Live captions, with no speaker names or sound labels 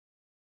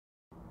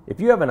If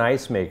you have an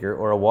ice maker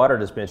or a water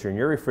dispenser in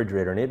your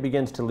refrigerator and it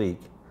begins to leak,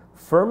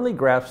 firmly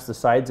grasp the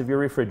sides of your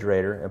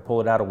refrigerator and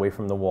pull it out away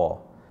from the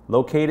wall.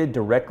 Located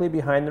directly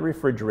behind the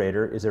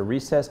refrigerator is a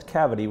recessed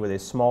cavity with a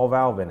small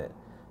valve in it.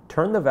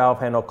 Turn the valve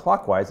handle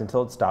clockwise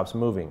until it stops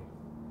moving.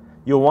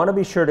 You'll want to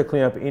be sure to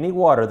clean up any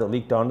water that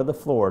leaked onto the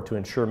floor to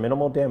ensure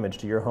minimal damage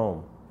to your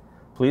home.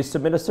 Please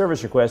submit a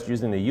service request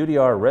using the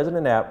UDR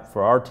Resident app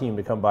for our team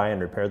to come by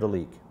and repair the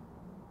leak.